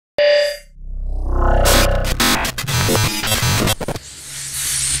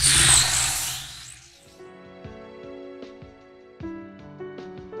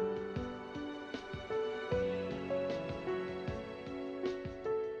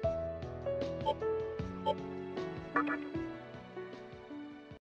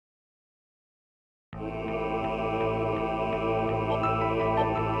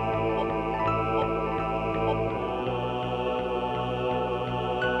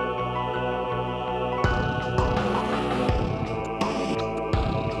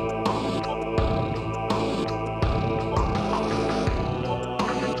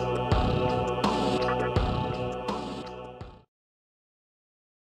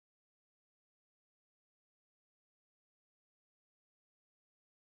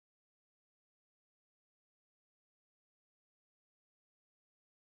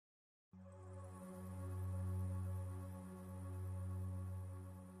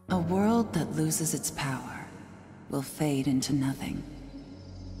A world that loses its power will fade into nothing.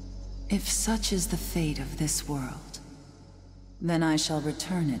 If such is the fate of this world, then I shall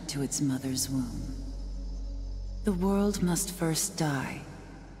return it to its mother's womb. The world must first die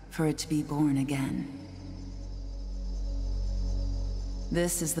for it to be born again.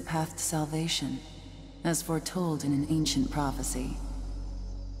 This is the path to salvation, as foretold in an ancient prophecy.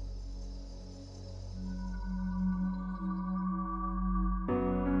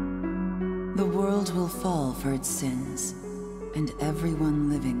 The world will fall for its sins, and everyone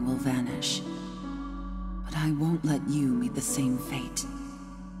living will vanish. But I won't let you meet the same fate.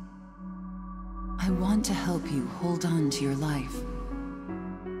 I want to help you hold on to your life.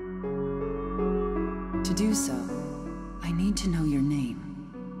 To do so, I need to know your name.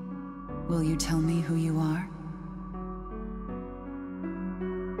 Will you tell me who you are?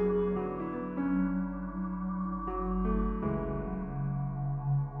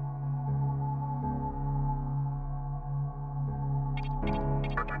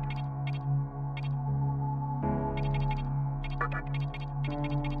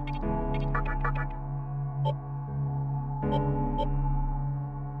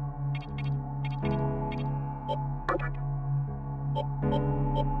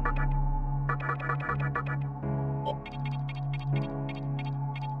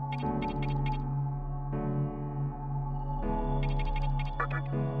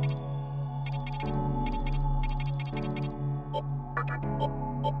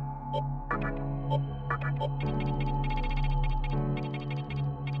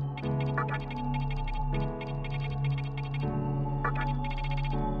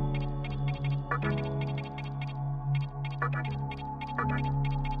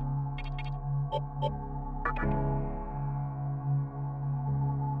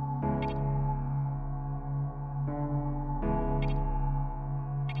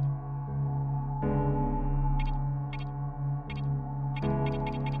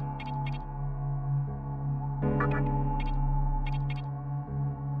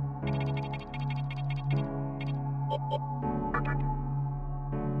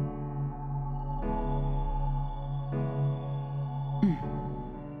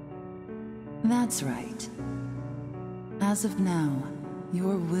 That's right. As of now,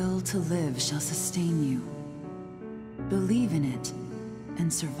 your will to live shall sustain you. Believe in it,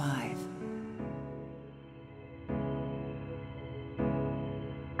 and survive.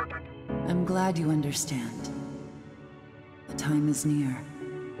 I'm glad you understand. The time is near.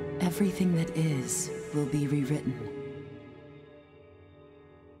 Everything that is will be rewritten.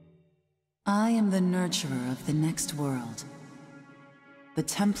 I am the nurturer of the next world. The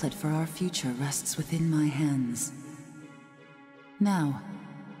template for our future rests within my hands. Now,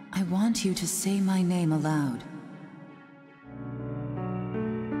 I want you to say my name aloud.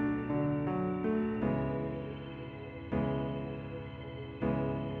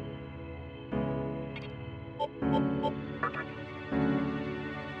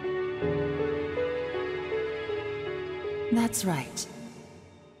 That's right.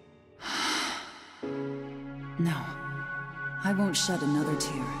 No. I won't shed another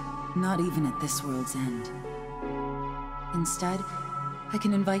tear, not even at this world's end. Instead, I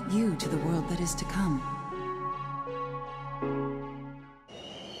can invite you to the world that is to come.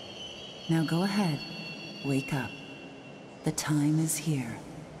 Now go ahead, wake up. The time is here.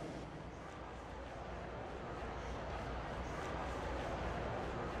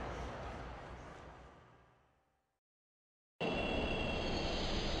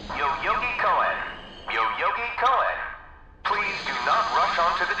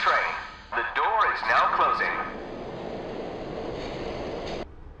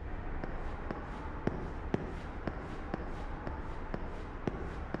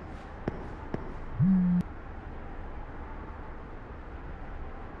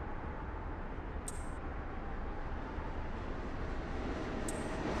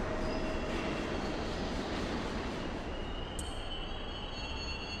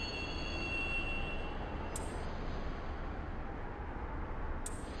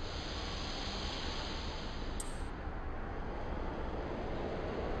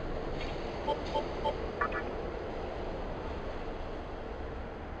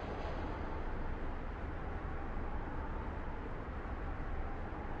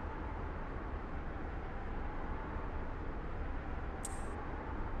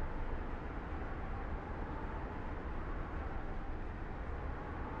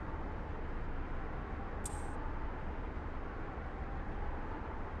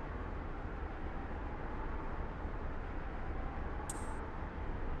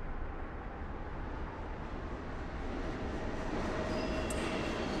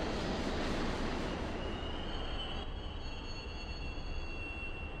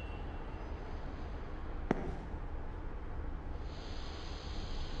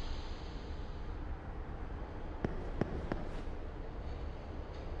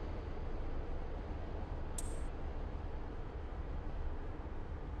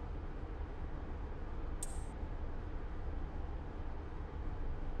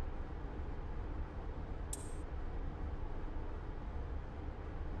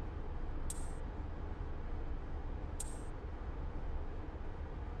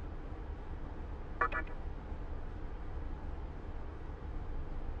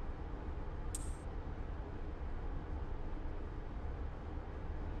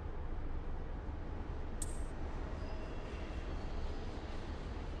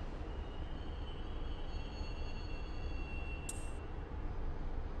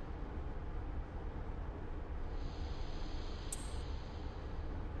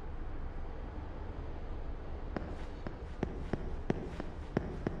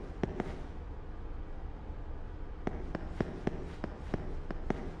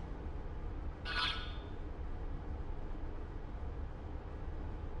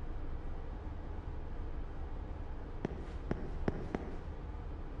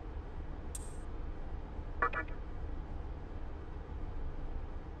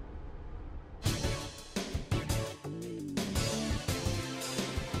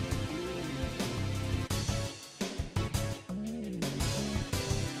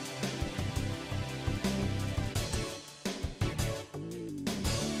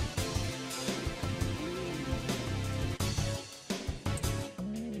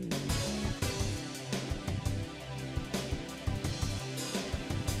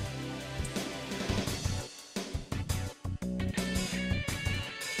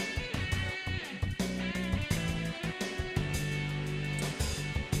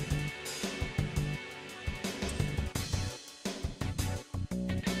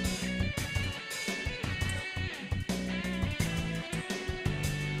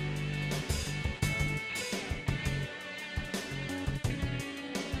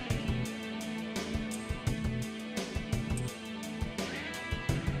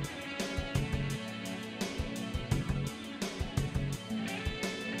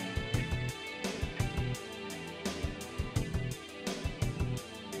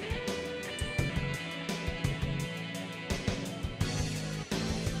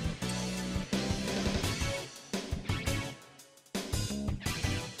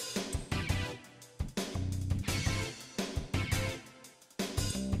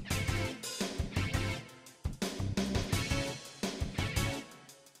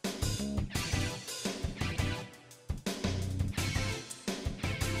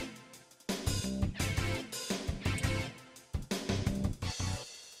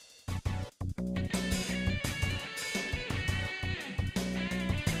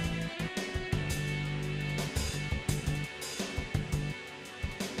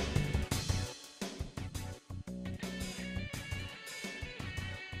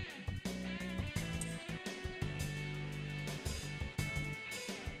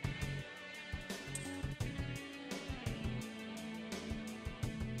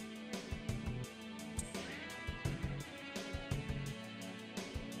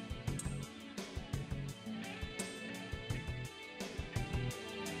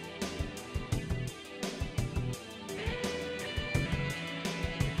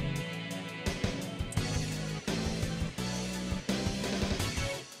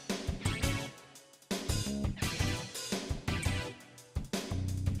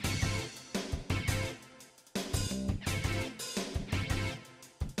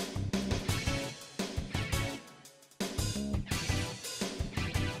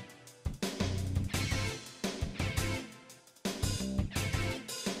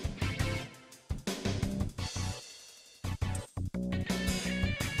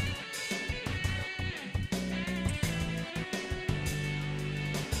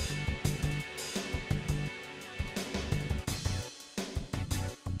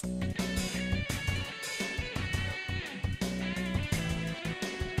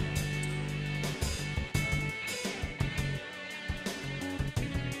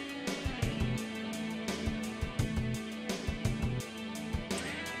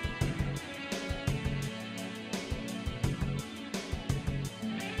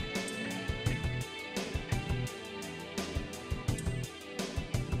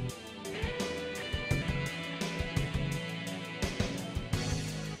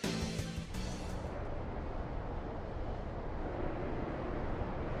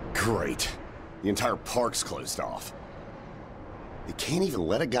 Great. The entire park's closed off. They can't even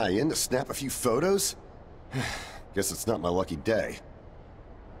let a guy in to snap a few photos? Guess it's not my lucky day.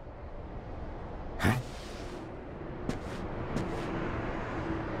 Huh?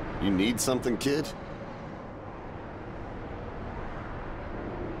 You need something, kid?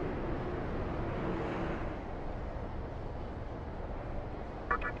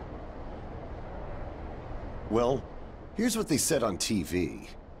 Well, here's what they said on TV.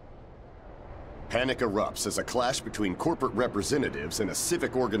 Panic erupts as a clash between corporate representatives and a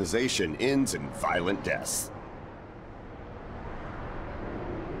civic organization ends in violent deaths.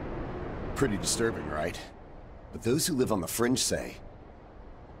 Pretty disturbing, right? But those who live on the fringe say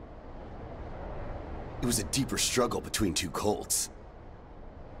it was a deeper struggle between two cults.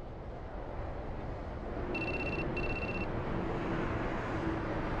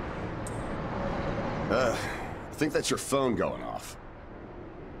 I think that's your phone going off.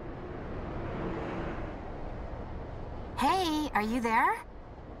 Hey, are you there?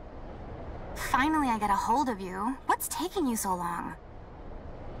 Finally, I get a hold of you. What's taking you so long?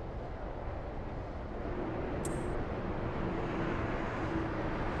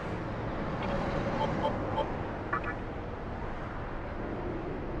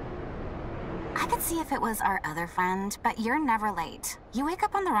 I could see if it was our other friend, but you're never late. You wake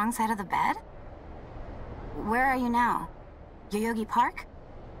up on the wrong side of the bed? Where are you now? Yoyogi Park?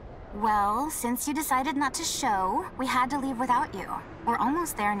 Well, since you decided not to show, we had to leave without you. We're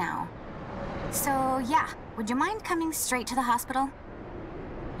almost there now. So, yeah, would you mind coming straight to the hospital?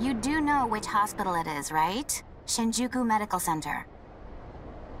 You do know which hospital it is, right? Shinjuku Medical Center.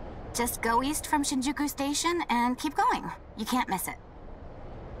 Just go east from Shinjuku Station and keep going. You can't miss it.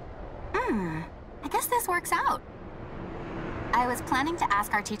 I guess this works out. I was planning to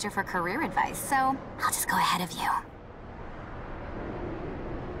ask our teacher for career advice, so I'll just go ahead of you.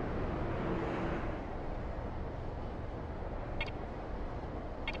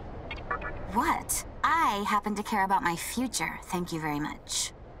 What? I happen to care about my future, thank you very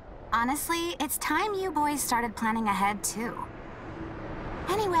much. Honestly, it's time you boys started planning ahead, too.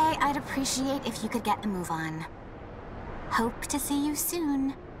 Anyway, I'd appreciate if you could get a move on. Hope to see you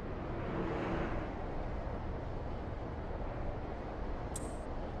soon.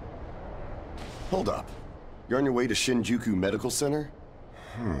 Hold up. You're on your way to Shinjuku Medical Center?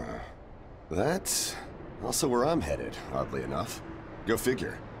 That's also where I'm headed, oddly enough. Go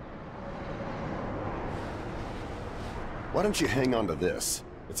figure. Why don't you hang on to this?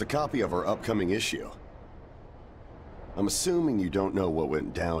 It's a copy of our upcoming issue. I'm assuming you don't know what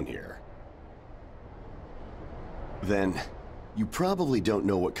went down here. Then, you probably don't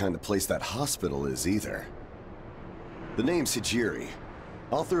know what kind of place that hospital is either. The name's Hijiri,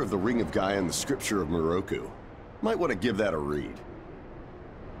 author of The Ring of Gaia and the Scripture of Moroku. Might want to give that a read.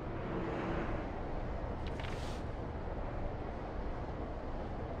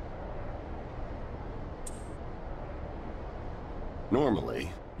 Normally,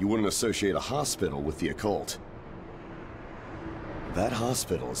 you wouldn't associate a hospital with the occult. That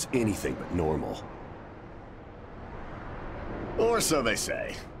hospital is anything but normal. Or so they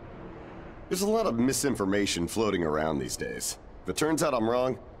say. There's a lot of misinformation floating around these days. If it turns out I'm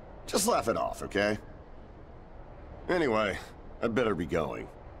wrong, just laugh it off, okay? Anyway, I'd better be going.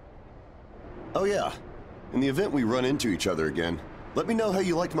 Oh yeah, in the event we run into each other again, let me know how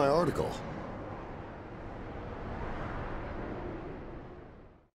you liked my article.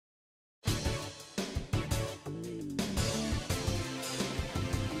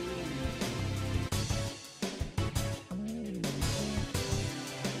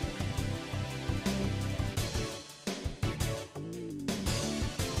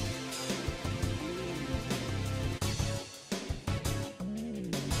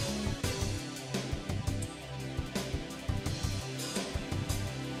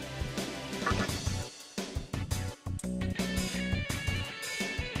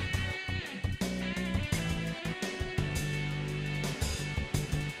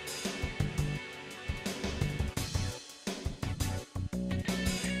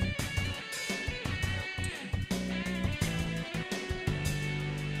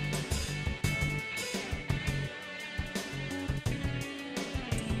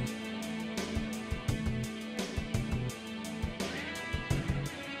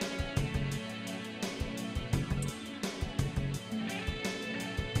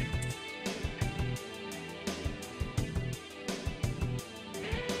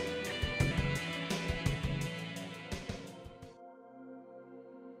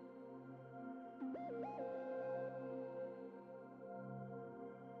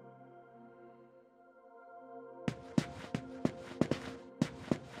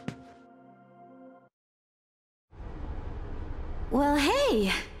 Well,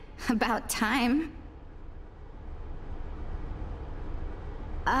 hey, about time.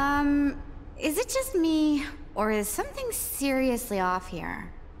 Is it just me, or is something seriously off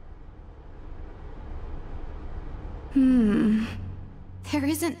here? There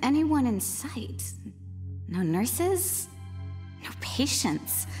isn't anyone in sight. No nurses, no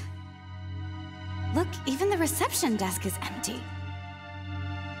patients. Look, even the reception desk is empty.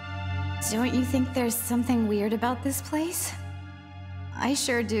 Don't you think there's something weird about this place? I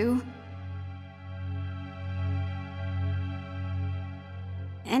sure do.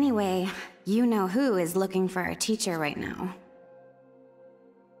 Anyway, you know who is looking for our teacher right now.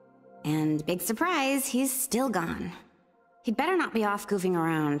 And big surprise, he's still gone. He'd better not be off goofing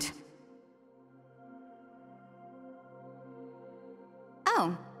around.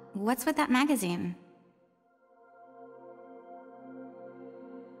 Oh, what's with that magazine?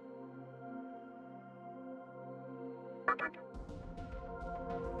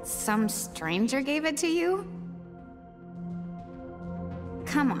 Some stranger gave it to you?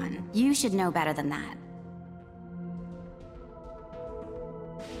 Come on, you should know better than that.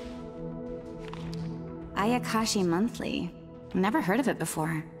 Ayakashi Monthly. Never heard of it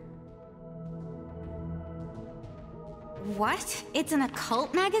before. What? It's an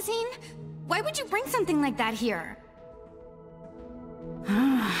occult magazine? Why would you bring something like that here?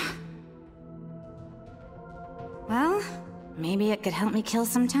 Well, maybe it could help me kill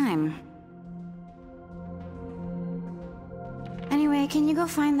some time. Anyway, can you go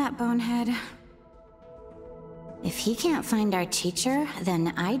find that bonehead? If he can't find our teacher,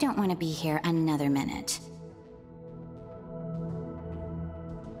 then I don't want to be here another minute.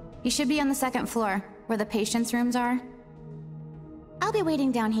 You should be on the second floor, where the patients' rooms are. I'll be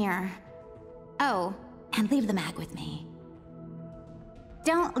waiting down here. Oh, and leave the mag with me.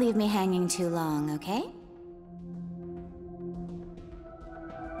 Don't leave me hanging too long, okay?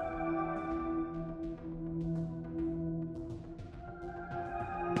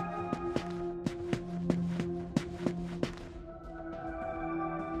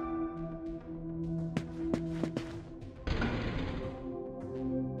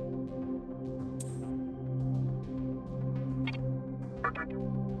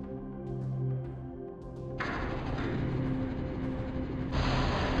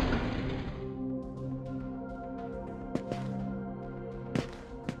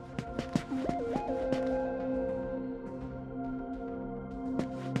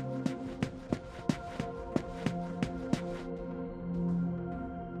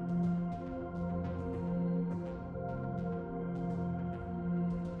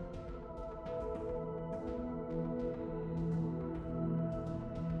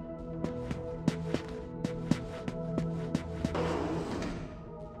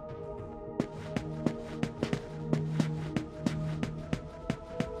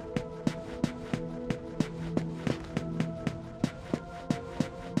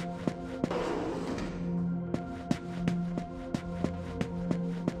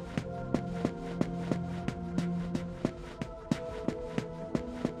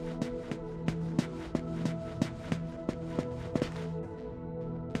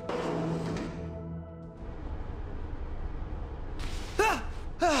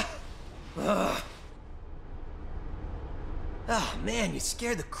 Oh man, you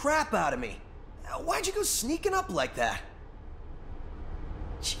scared the crap out of me. Why'd you go sneaking up like that?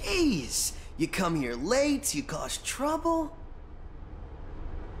 Jeez, you come here late, you cause trouble.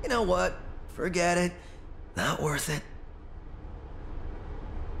 You know what? Forget it. Not worth it.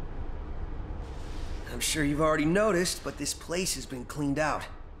 I'm sure you've already noticed, but this place has been cleaned out.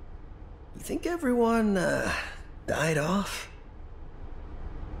 You think everyone, died off?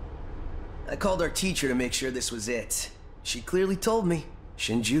 I called our teacher to make sure this was it. She clearly told me.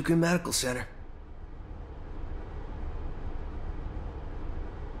 Shinjuku Medical Center.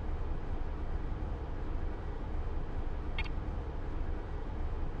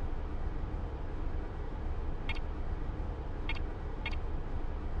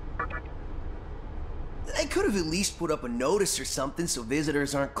 They could have at least put up a notice or something so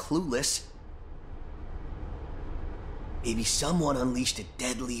visitors aren't clueless. Maybe someone unleashed a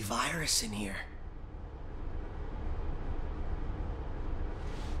deadly virus in here.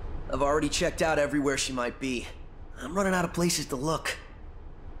 I've already checked out everywhere she might be. I'm running out of places to look.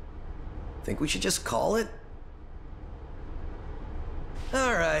 Think we should just call it?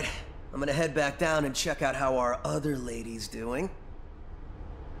 Alright, I'm gonna head back down and check out how our other lady's doing.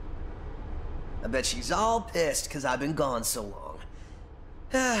 I bet she's all pissed because I've been gone so long.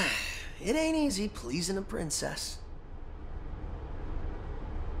 It ain't easy pleasing a princess.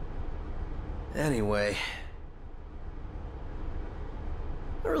 Anyway...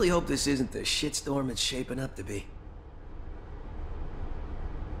 really hope this isn't the shitstorm it's shaping up to be.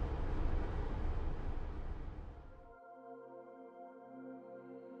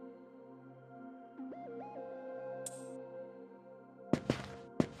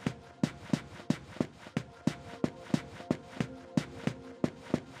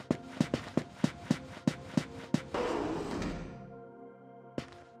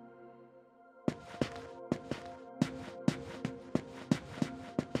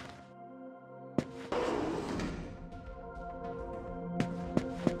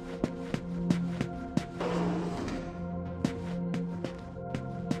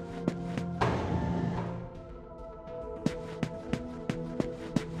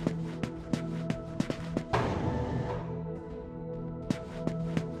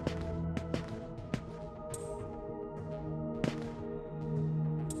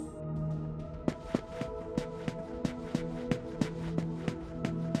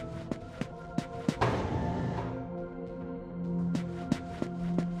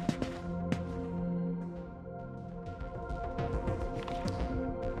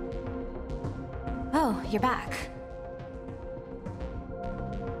 Oh, you're back.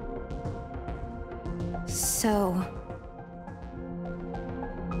 So...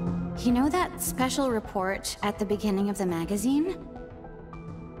 You know that special report at the beginning of the magazine?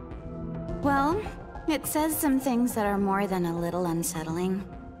 Well, it says some things that are more than a little unsettling.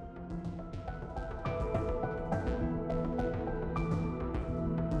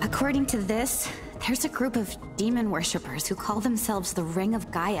 According to this, there's a group of demon worshippers who call themselves the Ring of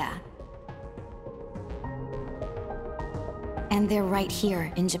Gaia. And they're right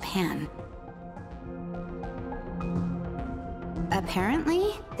here in Japan.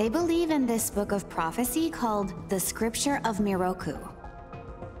 Apparently, they believe in this book of prophecy called the Scripture of Miroku.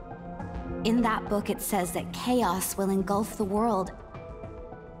 In that book, it says that chaos will engulf the world.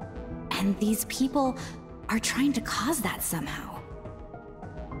 And these people are trying to cause that somehow.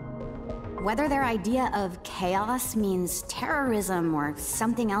 Whether their idea of chaos means terrorism or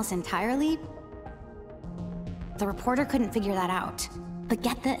something else entirely, the reporter couldn't figure that out. But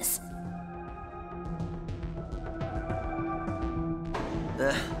get this.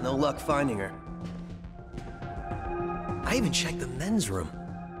 No luck finding her. I even checked the men's room.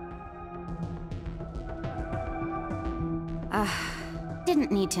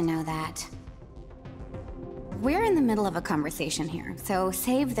 Didn't need to know that. We're in the middle of a conversation here, so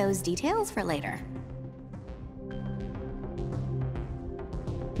save those details for later.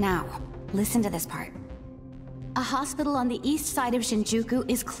 Now, listen to this part. A hospital on the east side of Shinjuku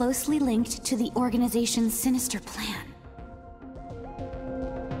is closely linked to the organization's sinister plan.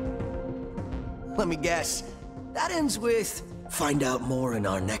 Let me guess. That ends with, find out more in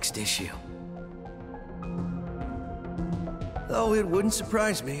our next issue. Though it wouldn't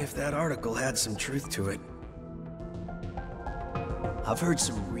surprise me if that article had some truth to it. I've heard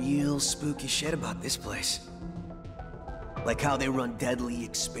some real spooky shit about this place. Like how they run deadly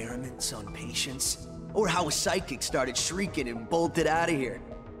experiments on patients, or how a psychic started shrieking and bolted out of here.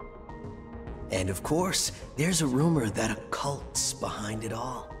 And of course, there's a rumor that a cult's behind it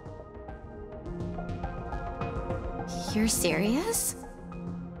all. You're serious?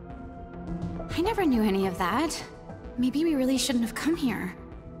 I never knew any of that. Maybe we really shouldn't have come here.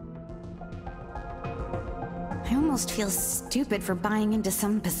 I almost feel stupid for buying into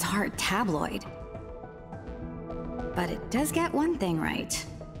some bizarre tabloid. But it does get one thing right.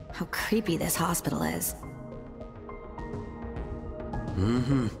 How creepy this hospital is.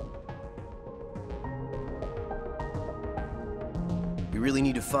 Mm-hmm. We really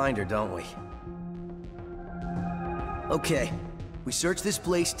need to find her, don't we? Okay, we search this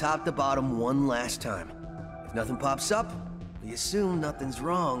place top to bottom one last time. If nothing pops up, we assume nothing's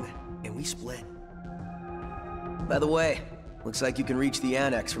wrong, and we split. By the way, looks like you can reach the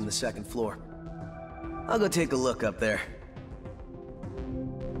annex from the second floor. I'll go take a look up there.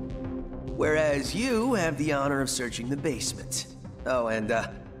 Whereas you have the honor of searching the basement. Oh, and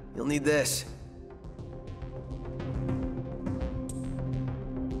you'll need this.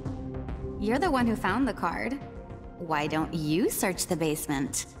 You're the one who found the card. Why don't you search the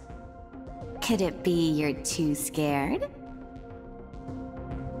basement? Could it be you're too scared?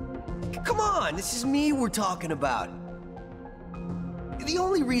 Come on, this is me we're talking about. The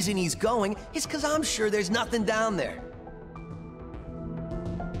only reason he's going is because I'm sure there's nothing down there.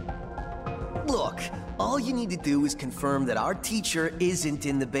 Look, all you need to do is confirm that our teacher isn't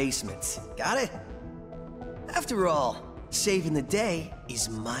in the basement. Got it? After all, saving the day is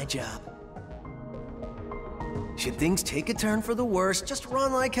my job. Should things take a turn for the worse, just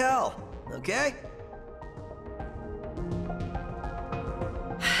run like hell, okay?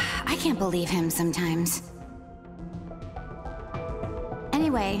 can't believe him sometimes.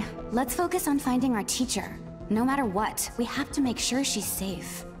 Anyway, let's focus on finding our teacher. No matter what, we have to make sure she's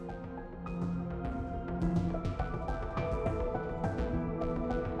safe.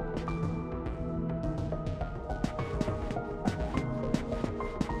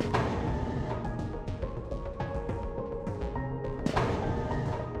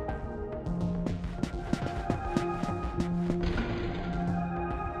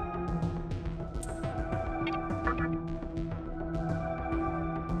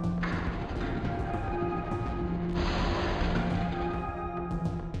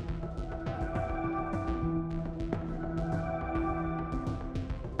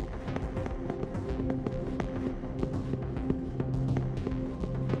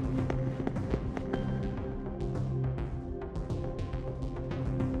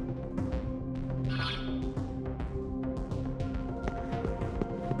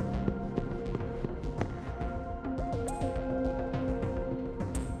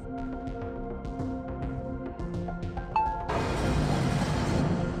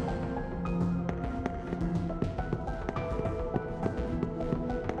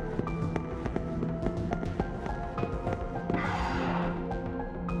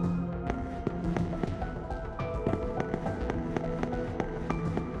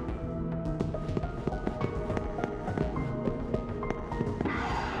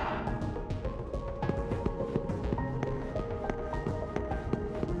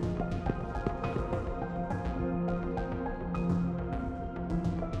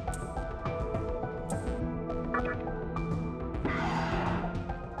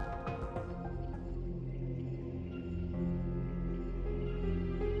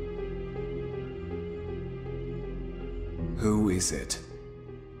 Who is it?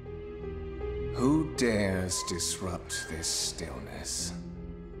 Who dares disrupt this stillness?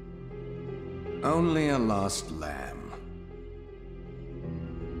 Only a lost lamb.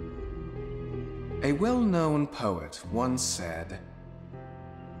 A well-known poet once said,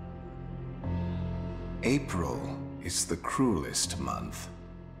 "April is the cruelest month."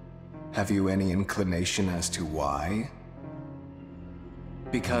 Have you any inclination as to why?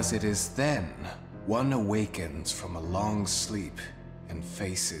 Because it is then one awakens from a long sleep and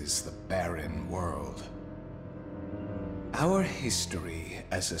faces the barren world. Our history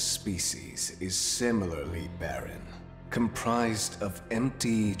as a species is similarly barren, comprised of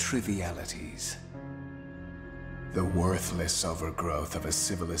empty trivialities. The worthless overgrowth of a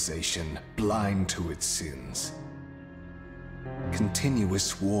civilization blind to its sins.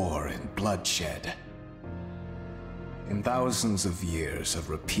 Continuous war and bloodshed. In thousands of years of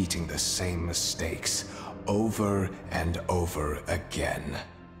repeating the same mistakes over and over again,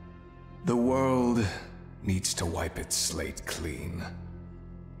 the world needs to wipe its slate clean.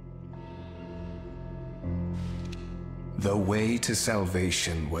 The way to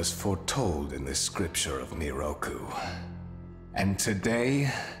salvation was foretold in the scripture of Miroku. And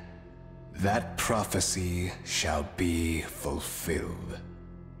today, that prophecy shall be fulfilled.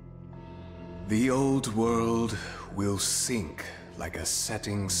 The old world will sink like a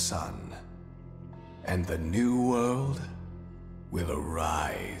setting sun, and the new world will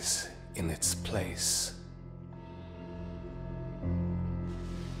arise in its place.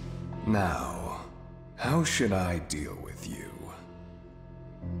 Now, how should I deal with you?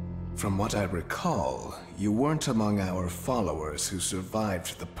 From what I recall, you weren't among our followers who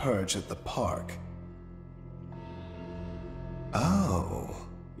survived the purge at the park. Oh,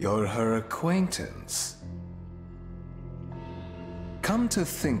 you're her acquaintance. Come to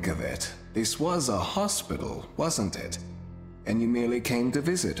think of it, this was a hospital, wasn't it? And you merely came to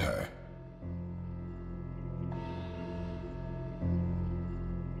visit her.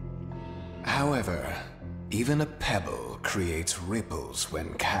 However, even a pebble creates ripples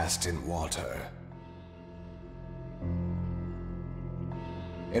when cast in water.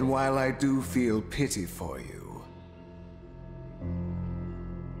 And while I do feel pity for you,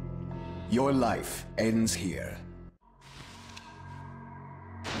 your life ends here.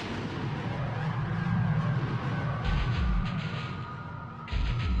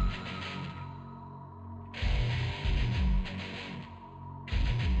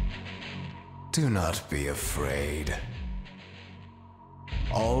 Do not be afraid.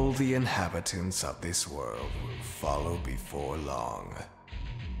 All the inhabitants of this world will follow before long.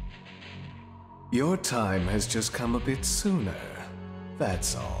 Your time has just come a bit sooner,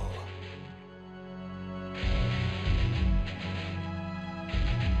 that's all.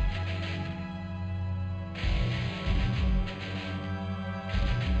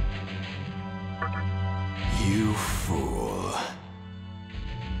 You fool.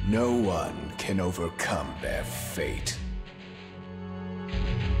 No one can overcome their fate.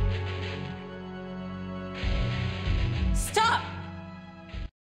 Stop!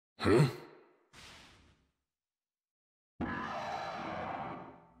 Huh?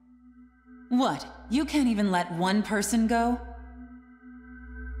 What? You can't even let one person go?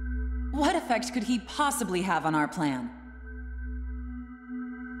 What effect could he possibly have on our plan?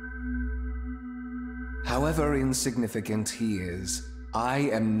 However insignificant he is, I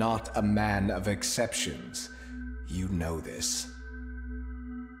am not a man of exceptions. You know this.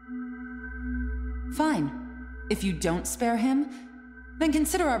 Fine. If you don't spare him, then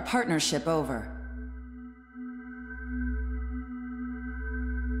consider our partnership over.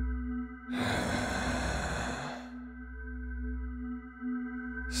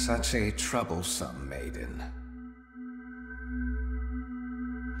 Such a troublesome maiden.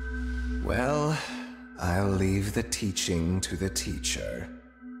 Well, I'll leave the teaching to the teacher.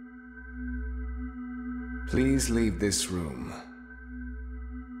 Please leave this room.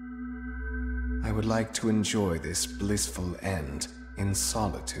 I would like to enjoy this blissful end in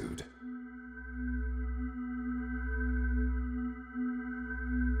solitude.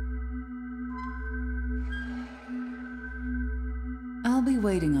 I'll be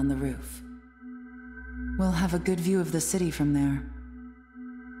waiting on the roof. We'll have a good view of the city from there.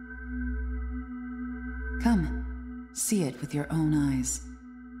 Come, see it with your own eyes.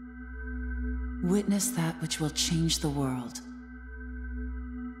 Witness that which will change the world.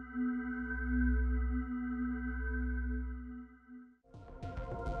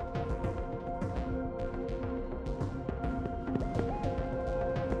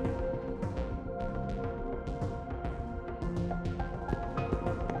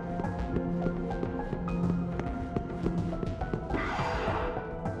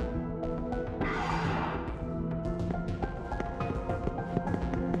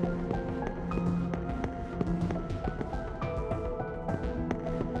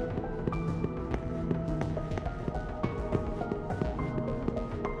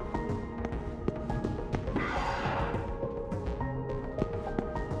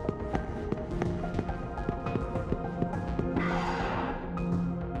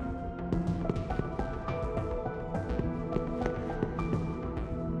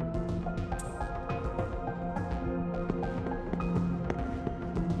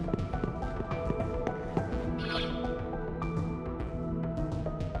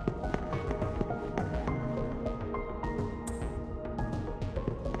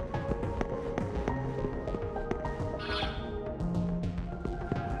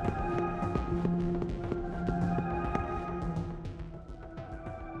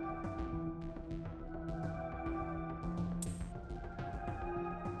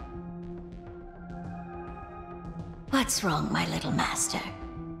 What's wrong, my little master?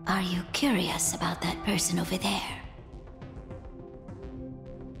 Are you curious about that person over there?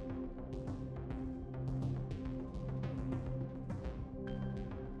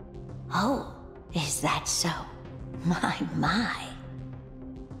 Oh, is that so? My.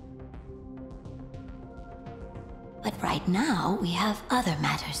 But right now, we have other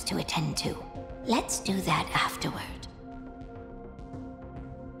matters to attend to. Let's do that afterward.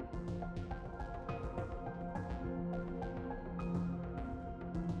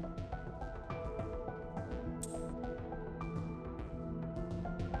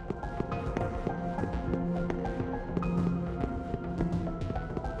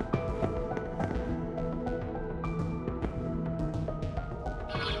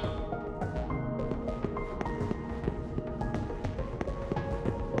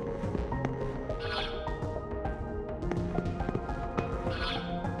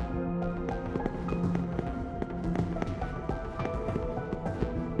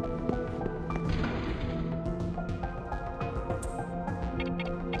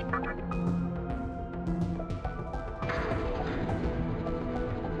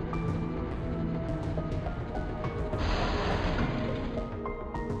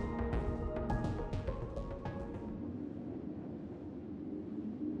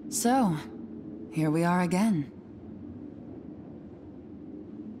 So, here we are again.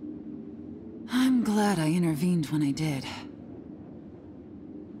 I'm glad I intervened when I did.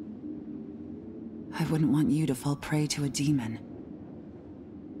 I wouldn't want you to fall prey to a demon.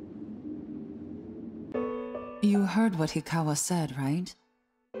 You heard what Hikawa said, right?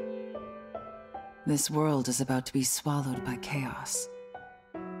 This world is about to be swallowed by chaos.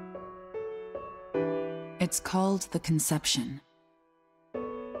 It's called the Conception.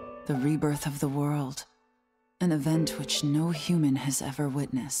 The rebirth of the world. An event which no human has ever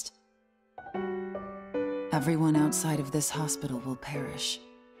witnessed. Everyone outside of this hospital will perish.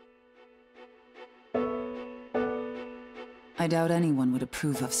 I doubt anyone would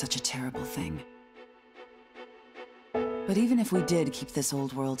approve of such a terrible thing. But even if we did keep this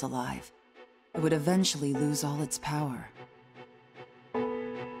old world alive, it would eventually lose all its power.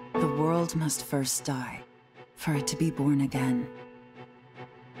 The world must first die, for it to be born again.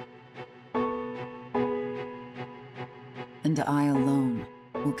 And I alone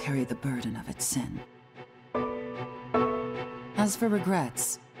will carry the burden of its sin. As for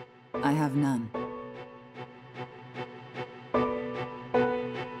regrets, I have none.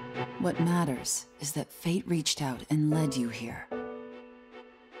 What matters is that fate reached out and led you here.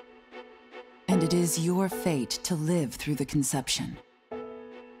 And it is your fate to live through the conception.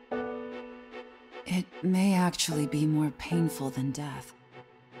 It may actually be more painful than death.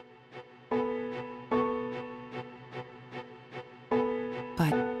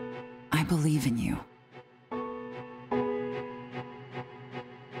 But I believe in you.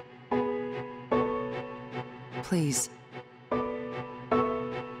 Please.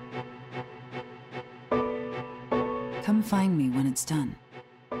 Come find me when it's done.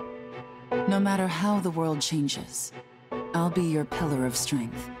 No matter how the world changes, I'll be your pillar of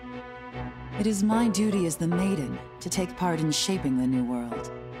strength. It is my duty as the Maiden to take part in shaping the new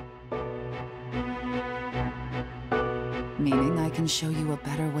world. Meaning I can show you a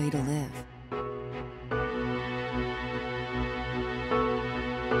better way to live.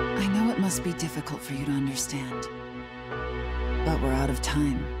 I know it must be difficult for you to understand, but we're out of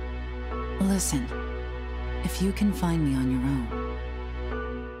time. Listen, if you can find me on your own,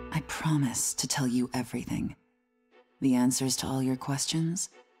 I promise to tell you everything. The answers to all your questions,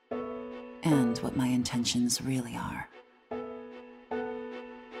 and what my intentions really are.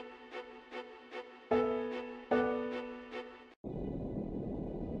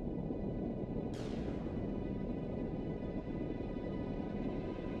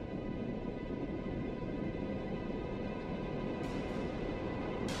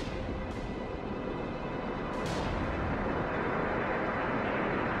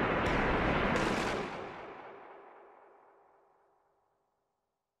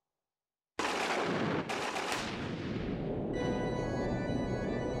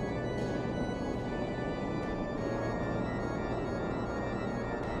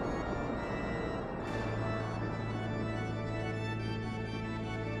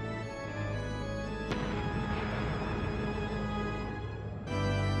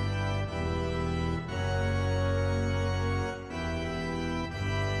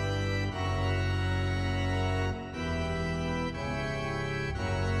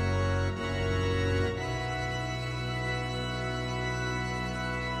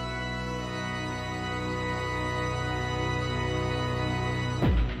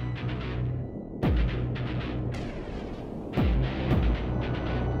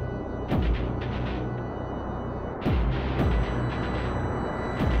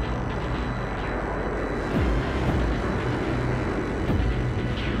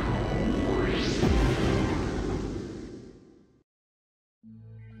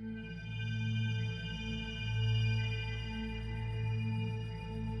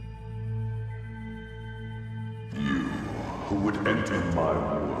 Who would enter my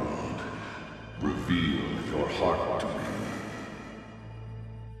world, reveal your heart to me.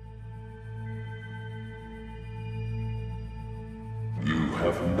 You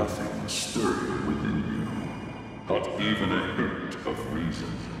have nothing stirring within you, not even a hint of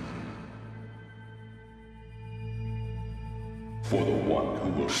reason. For the one who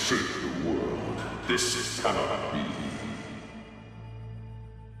will shape the world, this cannot be.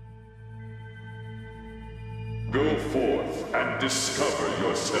 Go forth and discover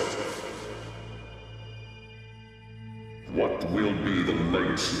yourself. What will be the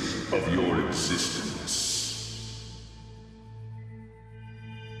legacy of your existence?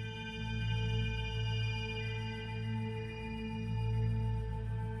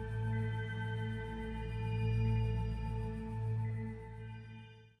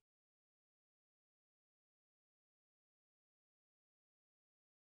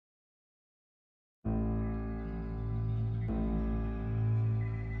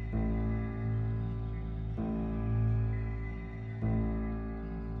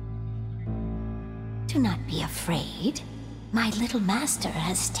 Do not be afraid. My little master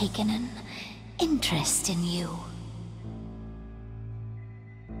has taken an interest in you.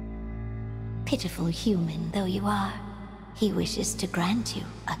 Pitiful human though you are, he wishes to grant you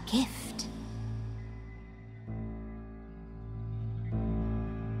a gift.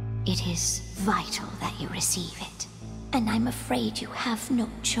 It is vital that you receive it, and I'm afraid you have no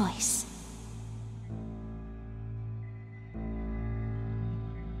choice.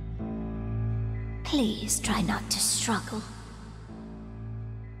 Please try not to struggle.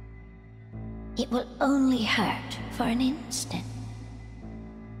 It will only hurt for an instant.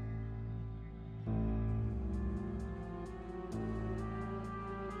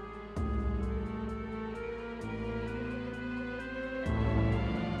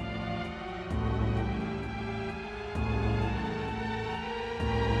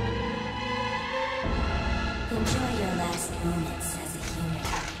 Enjoy your last moments as a human.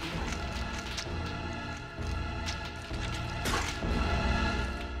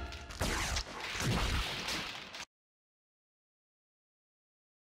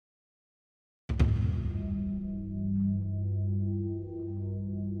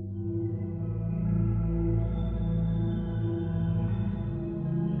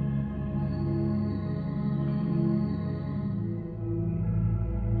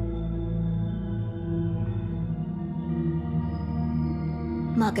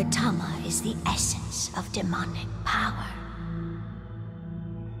 Magatama is the essence of demonic power.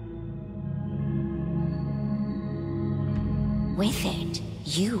 With it,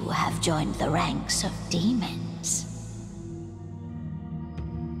 you have joined the ranks of demons.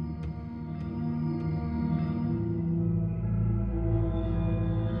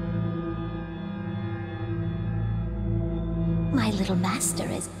 My little master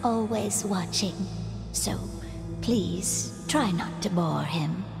is always watching, so please try not to bore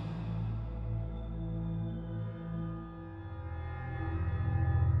him.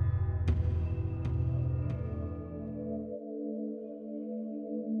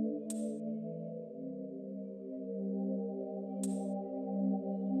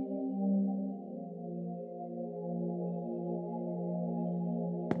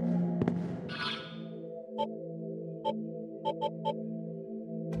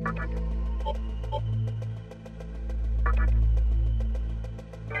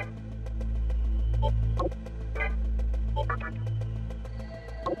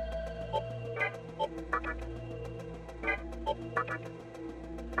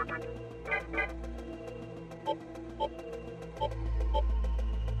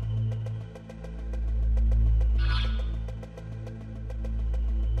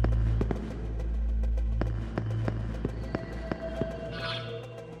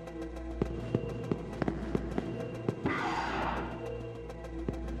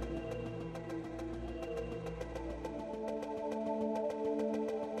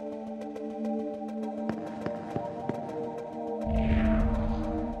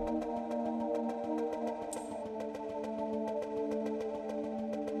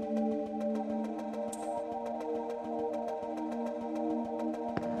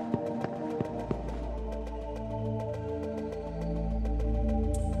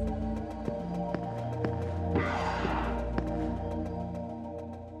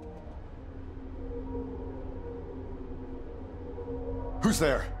 Who's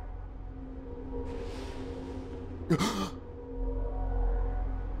there?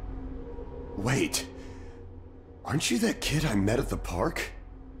 Wait. Aren't you that kid I met at the park?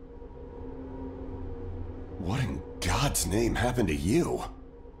 What in God's name happened to you?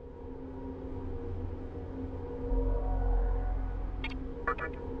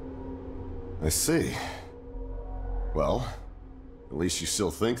 I see. Well, at least you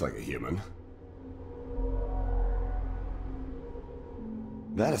still think like a human.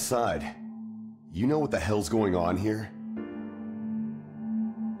 That aside, you know what the hell's going on here?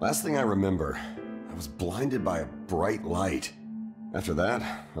 Last thing I remember, I was blinded by a bright light. After that,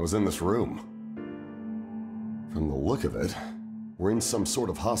 I was in this room. From the look of it, we're in some sort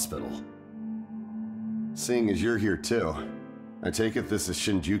of hospital. Seeing as you're here too, I take it this is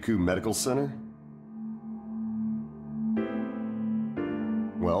Shinjuku Medical Center?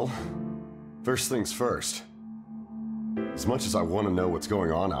 Well, first things first. As much as I want to know what's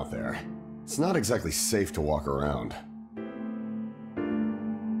going on out there, it's not exactly safe to walk around.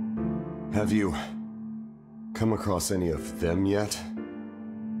 Have you come across any of them yet?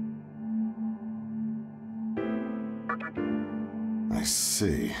 I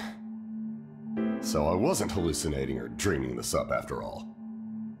see. So I wasn't hallucinating or dreaming this up after all.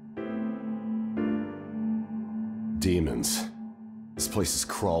 Demons. This place is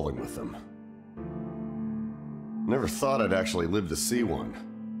crawling with them. Never thought I'd actually live to see one.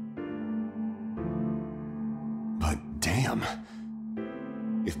 But damn.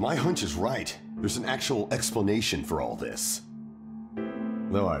 If my hunch is right, there's an actual explanation for all this.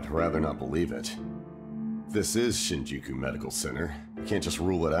 Though I'd rather not believe it. If this is Shinjuku Medical Center, I can't just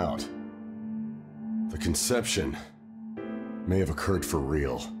rule it out. The conception may have occurred for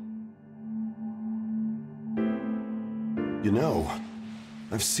real. You know,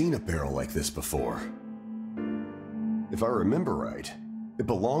 I've seen a barrel like this before. If I remember right, It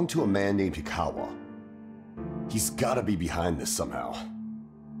belonged to a man named Hikawa. He's gotta be behind this somehow.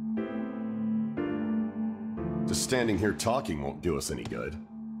 Just standing here talking won't do us any good.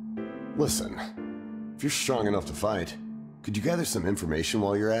 Listen, if you're strong enough to fight, could you gather some information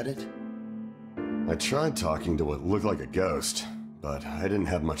while you're at it? I tried talking to what looked like a ghost, but I didn't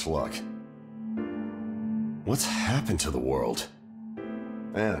have much luck. What's happened to the world?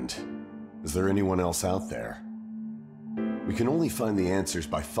 And is there anyone else out there? We can only find the answers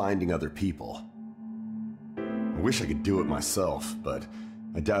by finding other people. I wish I could do it myself, but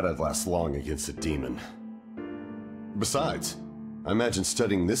I doubt I'd last long against a demon. Besides, I imagine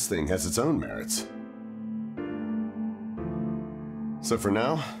studying this thing has its own merits. So for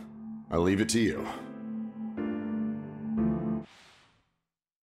now, I'll leave it to you.